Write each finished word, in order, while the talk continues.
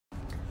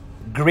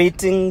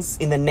Greetings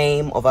in the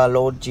name of our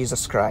Lord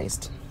Jesus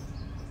Christ.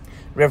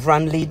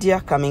 Reverend Lydia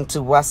coming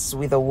to us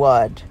with a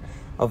word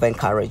of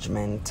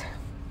encouragement.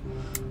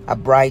 A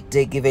bright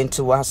day given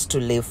to us to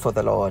live for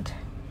the Lord.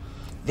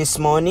 This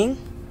morning,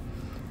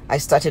 I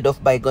started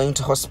off by going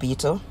to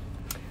hospital,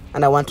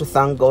 and I want to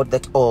thank God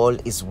that all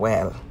is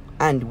well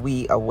and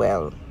we are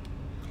well.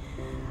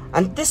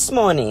 And this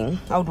morning,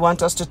 I would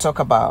want us to talk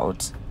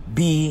about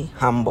be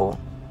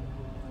humble.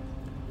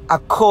 A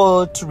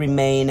call to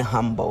remain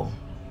humble.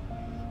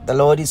 The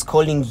Lord is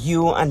calling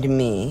you and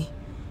me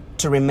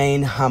to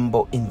remain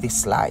humble in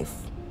this life.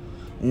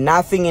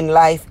 Nothing in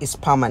life is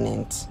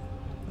permanent.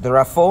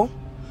 Therefore,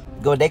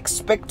 God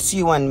expects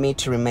you and me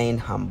to remain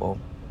humble.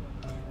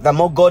 The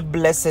more God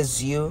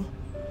blesses you,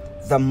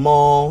 the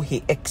more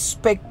He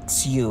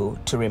expects you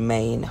to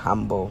remain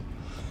humble.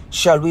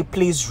 Shall we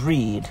please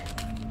read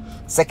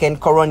 2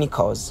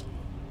 Chronicles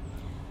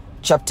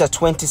chapter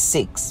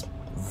 26,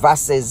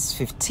 verses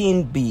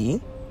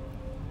 15b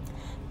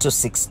to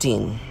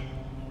 16.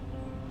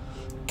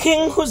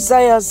 King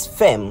Uzziah's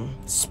fame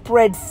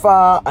spread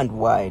far and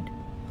wide,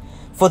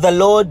 for the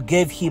Lord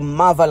gave him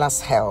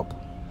marvelous help,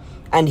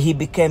 and he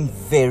became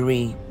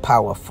very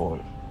powerful.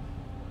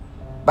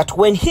 But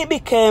when he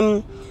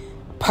became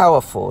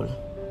powerful,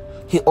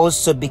 he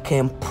also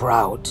became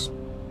proud,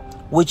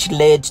 which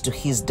led to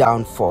his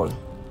downfall.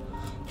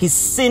 He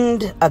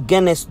sinned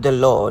against the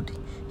Lord,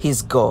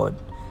 his God,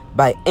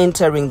 by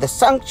entering the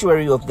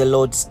sanctuary of the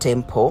Lord's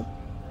temple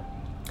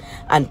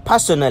and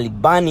personally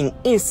burning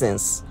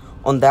incense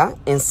on the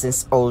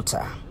incense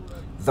altar.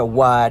 The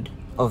word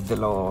of the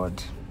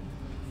Lord.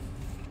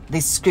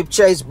 This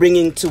scripture is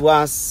bringing to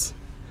us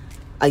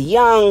a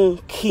young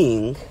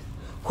king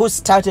who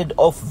started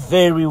off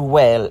very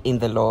well in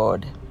the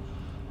Lord.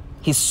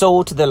 He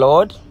sought the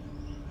Lord.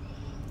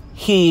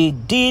 He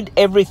did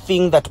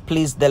everything that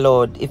pleased the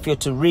Lord. If you're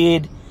to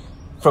read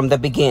from the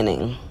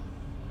beginning,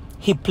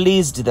 he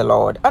pleased the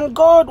Lord, and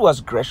God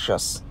was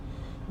gracious.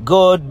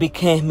 God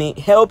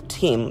helped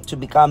him to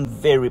become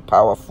very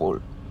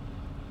powerful.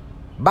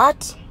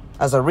 But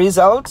as a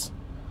result,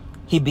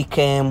 he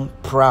became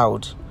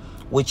proud,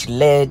 which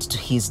led to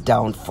his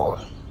downfall.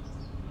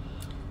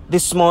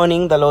 This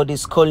morning, the Lord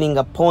is calling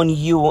upon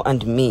you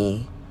and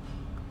me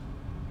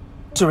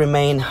to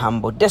remain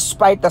humble,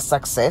 despite the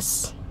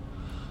success,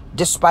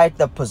 despite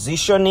the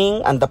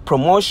positioning and the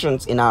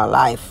promotions in our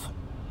life.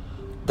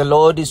 The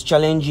Lord is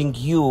challenging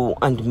you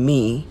and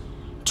me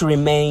to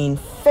remain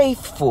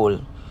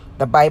faithful.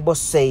 The Bible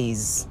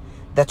says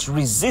that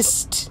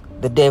resist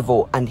the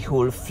devil and he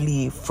will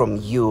flee from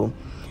you.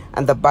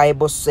 And the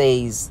Bible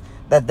says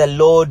that the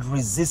Lord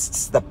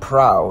resists the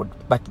proud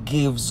but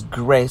gives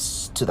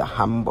grace to the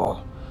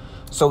humble.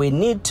 So we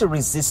need to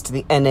resist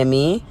the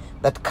enemy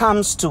that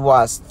comes to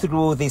us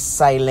through this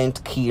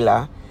silent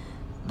killer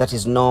that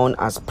is known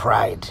as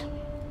pride.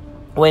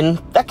 When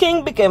the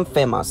king became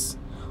famous,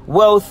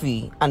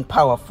 wealthy and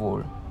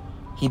powerful,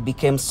 he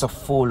became so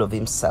full of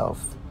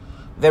himself.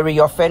 Very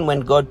often when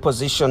God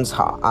positions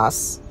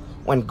us,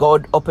 when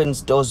God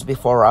opens doors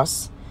before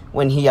us,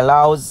 when he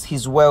allows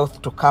his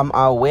wealth to come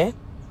our way,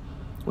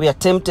 we are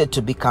tempted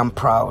to become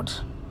proud.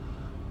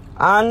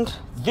 And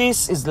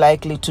this is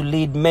likely to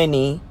lead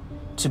many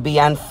to be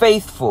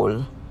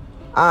unfaithful,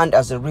 and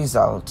as a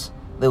result,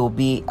 there will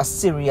be a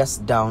serious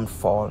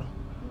downfall.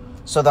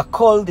 So the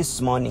call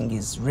this morning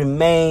is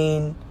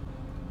remain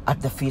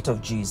at the feet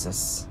of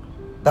Jesus.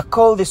 The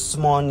call this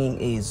morning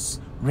is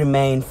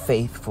remain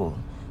faithful.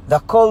 The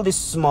call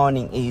this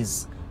morning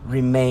is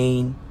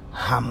remain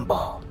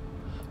humble.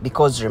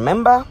 Because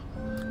remember,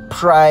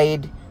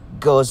 pride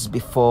goes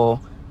before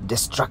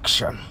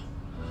destruction.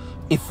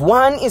 If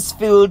one is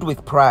filled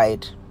with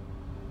pride,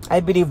 I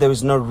believe there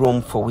is no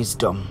room for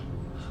wisdom.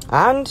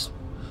 And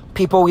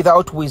people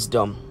without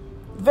wisdom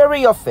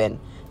very often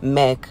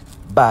make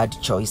bad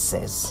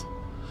choices.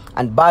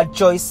 And bad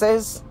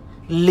choices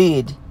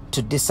lead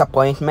to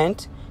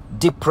disappointment,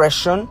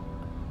 depression,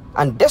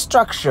 and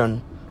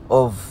destruction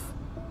of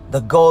the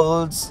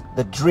goals,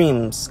 the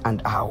dreams,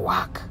 and our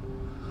work.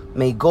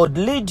 May God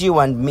lead you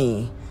and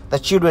me, the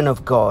children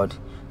of God,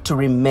 to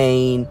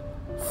remain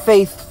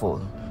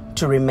faithful,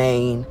 to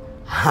remain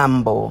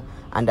humble,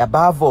 and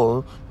above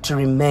all, to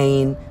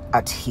remain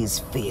at His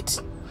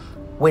feet.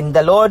 When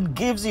the Lord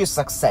gives you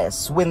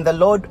success, when the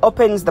Lord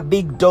opens the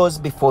big doors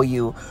before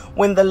you,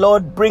 when the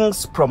Lord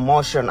brings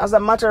promotion. As a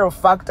matter of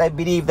fact, I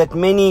believe that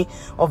many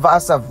of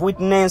us have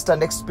witnessed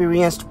and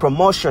experienced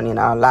promotion in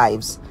our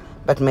lives.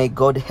 But may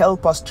God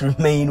help us to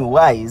remain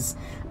wise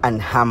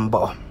and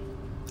humble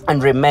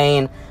and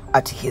remain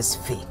at His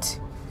feet.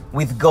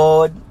 With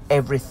God,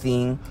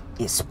 everything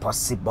is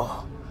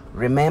possible.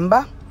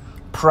 Remember,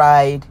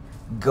 pride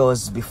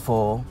goes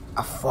before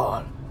a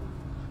fall.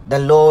 The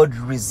Lord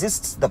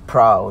resists the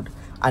proud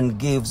and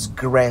gives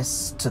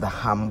grace to the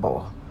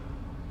humble.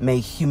 May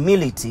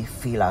humility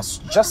fill us,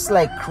 just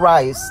like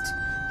Christ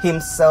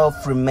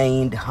Himself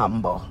remained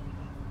humble.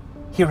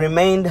 He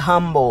remained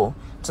humble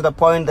to the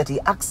point that He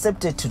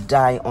accepted to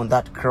die on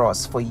that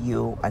cross for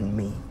you and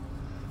me.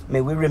 May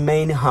we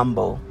remain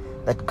humble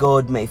that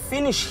God may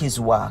finish his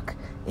work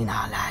in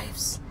our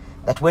lives.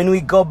 That when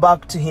we go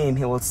back to him,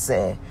 he will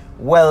say,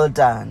 well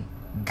done,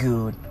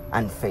 good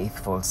and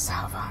faithful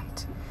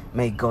servant.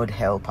 May God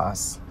help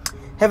us.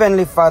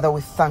 Heavenly Father,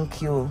 we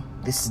thank you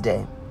this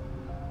day.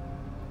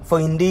 For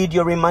indeed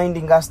you're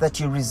reminding us that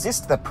you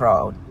resist the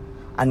proud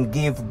and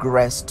give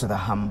grace to the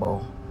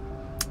humble.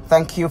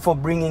 Thank you for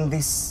bringing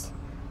this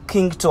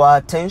king to our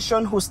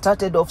attention, who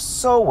started off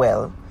so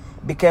well,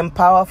 became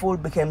powerful,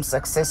 became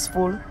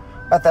successful,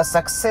 but the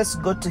success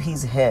got to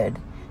his head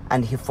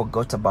and he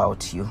forgot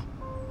about you.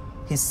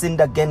 He sinned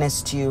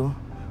against you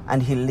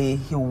and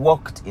he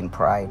walked in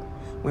pride.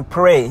 We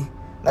pray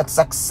that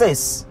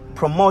success,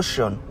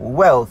 promotion,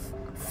 wealth,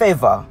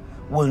 favor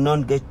will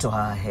not get to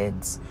our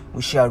heads.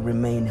 We shall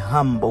remain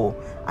humble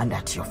and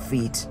at your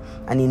feet.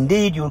 And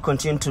indeed, you will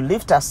continue to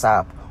lift us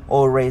up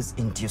always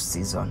in due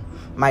season.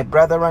 My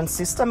brother and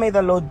sister, may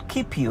the Lord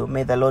keep you,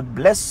 may the Lord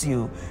bless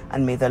you,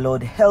 and may the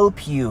Lord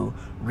help you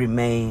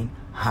remain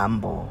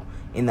humble.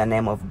 In the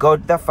name of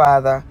God the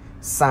Father,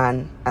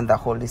 Son, and the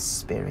Holy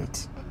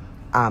Spirit.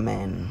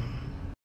 Amen.